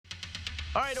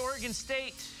All right, Oregon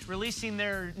State releasing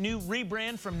their new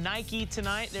rebrand from Nike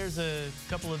tonight. There's a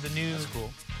couple of the new... That's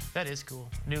cool. That is cool.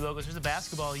 New logos. There's the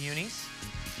basketball unis.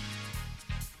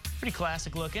 Pretty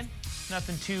classic looking.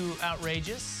 Nothing too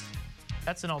outrageous.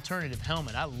 That's an alternative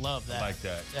helmet. I love that. I like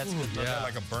that. That's good. Yeah.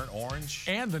 Like a burnt orange.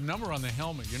 And the number on the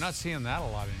helmet. You're not seeing that a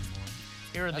lot anymore.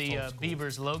 Here are the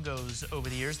Beavers logos over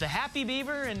the years. The Happy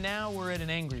Beaver, and now we're at an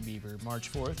Angry Beaver,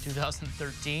 March 4th,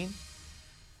 2013.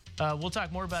 We'll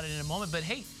talk more about it in a moment, but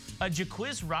hey,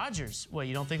 Quizz Rogers. Well,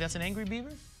 you don't think that's an Angry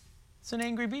Beaver? It's an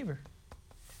Angry Beaver.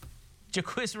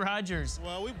 Quizz Rogers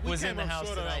was in the house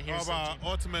tonight. Of our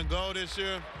ultimate goal this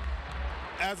year.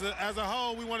 As a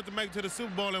whole, we wanted to make it to the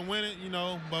Super Bowl and win it, you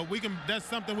know, but that's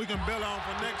something we can build on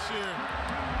for next year.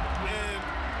 And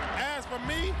as for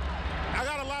me, I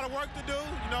got a lot of work to do.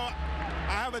 You know,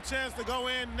 I have a chance to go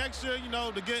in next year, you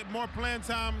know, to get more playing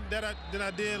time than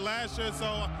I did last year. So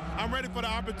I'm ready for the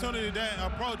opportunity that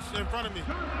approach in front of me.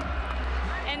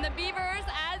 And the Beavers,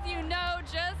 as you know,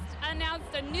 just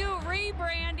announced a new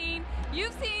rebranding.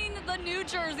 You've seen the new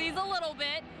jerseys a little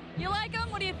bit. You like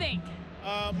them? What do you think?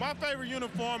 My favorite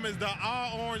uniform is the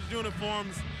all-orange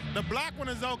uniforms. The black one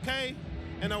is okay,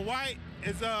 and the white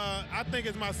is, I think,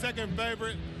 is my second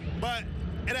favorite. But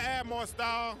it'll add more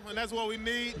style, and that's what we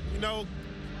need, you know,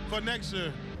 for next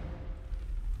year.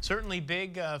 Certainly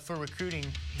big for recruiting.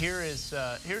 Here's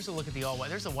a look at the all-white.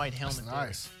 There's a white helmet. That's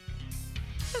nice.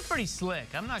 It's pretty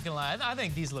slick. I'm not gonna lie. I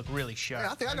think these look really sharp.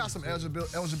 Yeah, I think I got some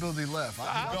eligibility left.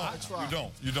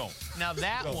 You don't. Now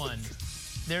that one,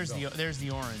 there's the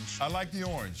orange. I like the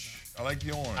orange. I like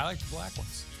the black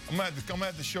ones. I'm gonna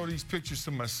have to show these pictures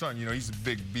to my son. You know, he's a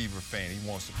big Beaver fan. He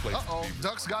wants to play for the Beavers.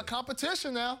 Ducks got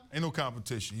competition now. Ain't no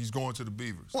competition. He's going to the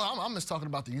Beavers. Well, I'm just talking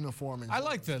about the uniform. I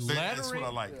like the lettering, that's what I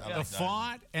like. I the like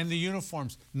font, and the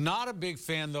uniforms. Not a big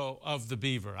fan, though, of the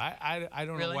Beaver. I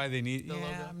don't know why they need... logo?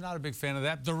 I'm not a big fan of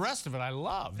that. The rest of it, I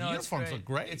love. The uniforms look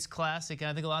great. It's classic, and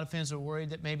I think a lot of fans are worried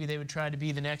that maybe they would try to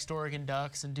be the next Oregon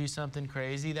Ducks and do something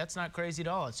crazy. That's not crazy at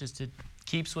all. It's just it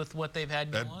keeps with what they've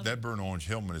had going on. That burnt orange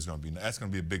helmet is going to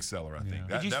be a big seller, I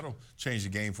think. That'll change the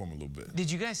game for him a little bit.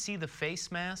 Did you guys see the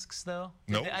face masks, though?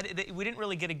 No. We didn't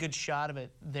really get a good shot of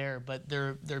it there, but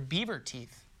they're beaver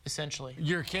teeth, essentially.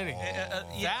 You're kidding.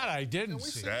 That I didn't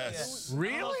see.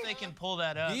 Really? I don't know if they can pull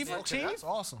that up. Beaver teeth? That's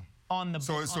awesome.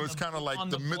 So it's kind of like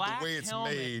the way it's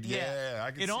helmet, made. Yeah, I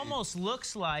can see it. Almost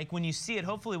looks like, when you see it,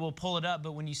 hopefully we'll pull it up,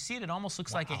 but when you see it, it almost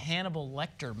looks like a Hannibal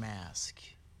Lecter mask.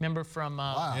 Remember from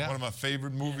one of my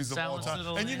favorite movies of all time.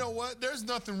 And you know what? There's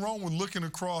nothing wrong with looking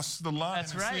across the line and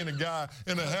seeing a guy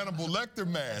in a Hannibal Lecter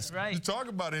mask. Right. You talk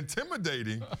about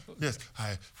intimidating. Yes,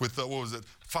 with what was it?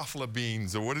 Fafla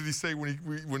beans, or what did he say when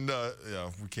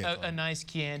we can't. A nice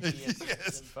Chianti.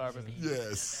 Yes.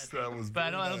 Yes, that was.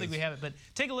 But I don't think we have it. But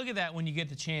take a look at that when you get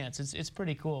the chance. It's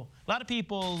pretty cool. A lot of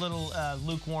people a little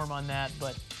lukewarm on that,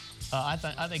 but I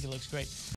think it looks great.